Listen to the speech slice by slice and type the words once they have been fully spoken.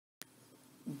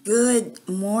Good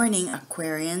morning,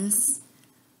 Aquarians.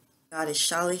 Goddess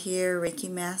Shalla here, Reiki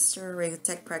Master, Hu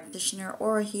Tek Practitioner,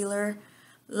 Aura Healer,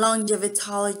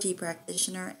 Longevitology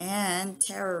Practitioner, and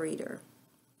Tarot Reader.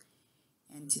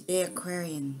 And today,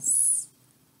 Aquarians,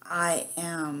 I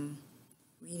am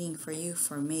reading for you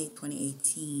for May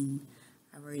 2018.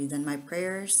 I've already done my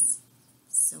prayers,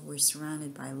 so we're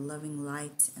surrounded by loving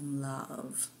light and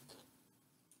love.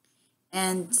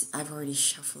 And I've already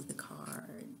shuffled the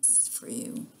cards for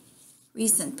you.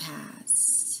 Recent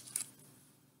past,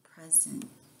 present,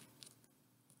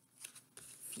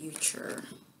 future.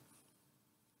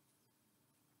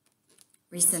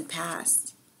 Recent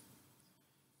past,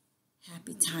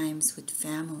 happy times with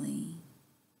family,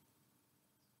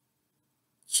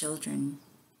 children,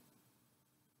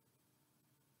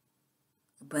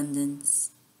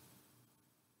 abundance,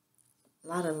 a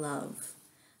lot of love.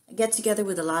 I get together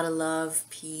with a lot of love,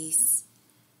 peace,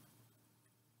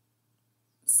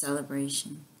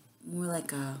 celebration. More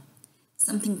like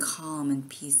something calm and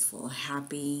peaceful,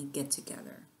 happy get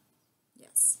together.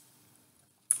 Yes.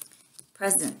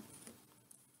 Present.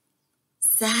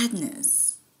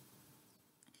 Sadness.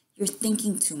 You're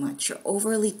thinking too much. You're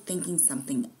overly thinking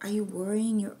something. Are you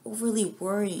worrying? You're overly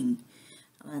worrying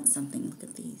about something. Look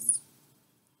at these.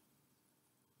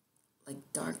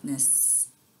 Like darkness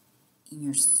in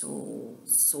your soul,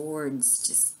 swords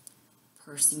just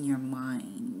pursing your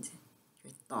mind,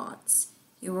 your thoughts.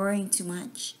 You're worrying too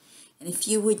much. And if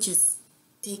you would just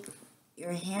take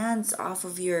your hands off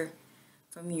of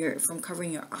from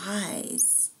covering your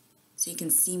eyes, so you can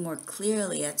see more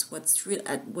clearly at what's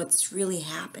really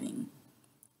happening,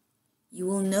 you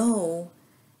will know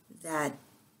that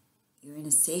you're in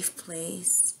a safe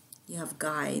place. You have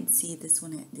guides. See, this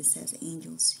has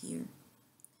angels here.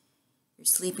 You're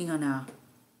sleeping on a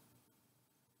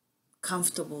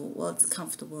it's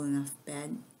comfortable enough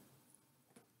bed.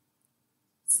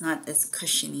 It's not as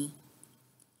cushiony.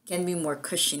 It can be more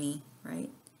cushiony,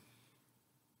 right?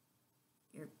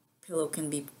 Your pillow can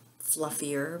be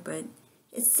fluffier, but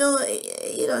it's still,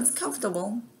 it's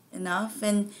comfortable enough.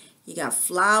 And you got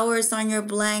flowers on your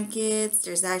blankets.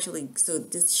 There's actually, so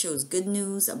this shows good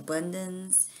news,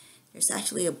 abundance. There's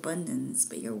actually abundance,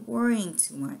 but you're worrying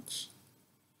too much.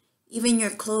 Even your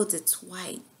clothes, it's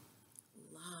white.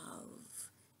 Love,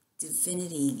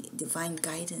 divinity, divine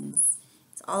guidance.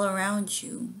 It's all around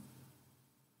you.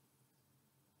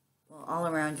 Well, all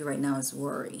around you right now is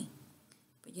worry.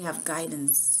 But you have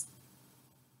guidance.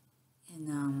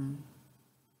 And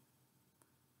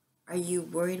are you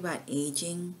worried about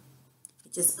aging?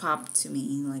 It just popped to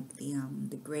me like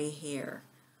the gray hair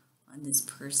on this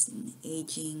person.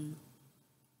 Aging.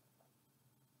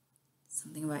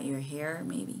 Something about your hair,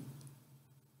 maybe.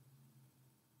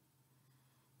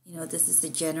 This is a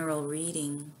general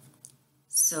reading,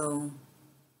 so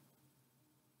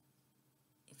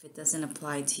if it doesn't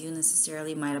apply to you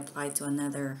necessarily, it might apply to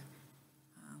another.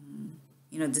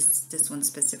 This one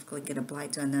specifically could apply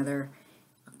to another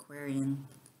Aquarian.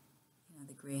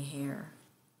 The gray hair,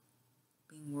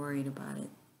 being worried about it.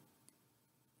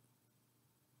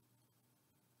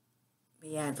 But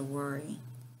yeah, the worry.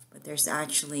 But you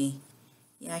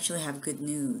actually have good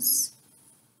news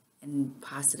and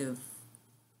positive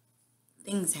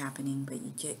things happening, but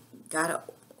you just gotta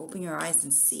open your eyes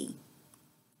and see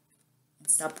and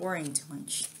stop worrying too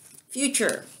much.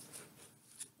 Future.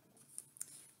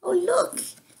 Oh, look,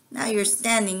 now you're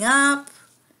standing up,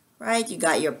 right? You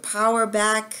got your power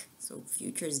back, so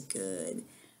future's good.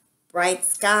 Bright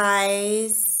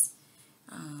skies.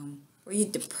 Were you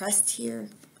depressed here?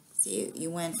 See, you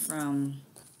went from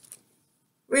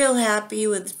real happy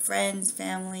with friends,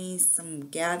 family, some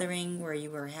gathering where you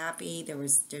were happy,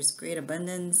 there's great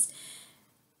abundance,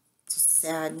 to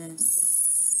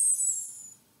sadness,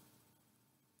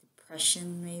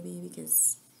 depression maybe,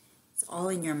 because it's all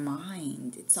in your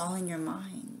mind. It's all in your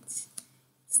mind.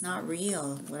 It's not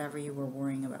real, whatever you were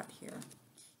worrying about here.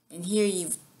 And here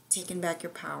you've taken back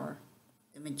your power,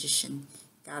 the magician.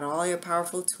 Got all your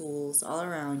powerful tools all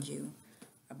around you.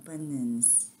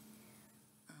 Abundance.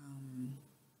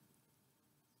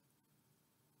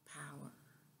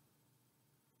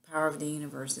 Power of the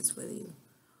universe is with you.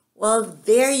 Well,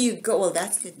 there you go. Well,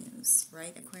 that's good news,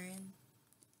 right, Aquarian?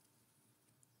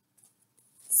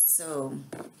 So,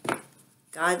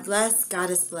 God bless,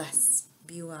 Goddess bless.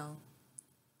 Be well.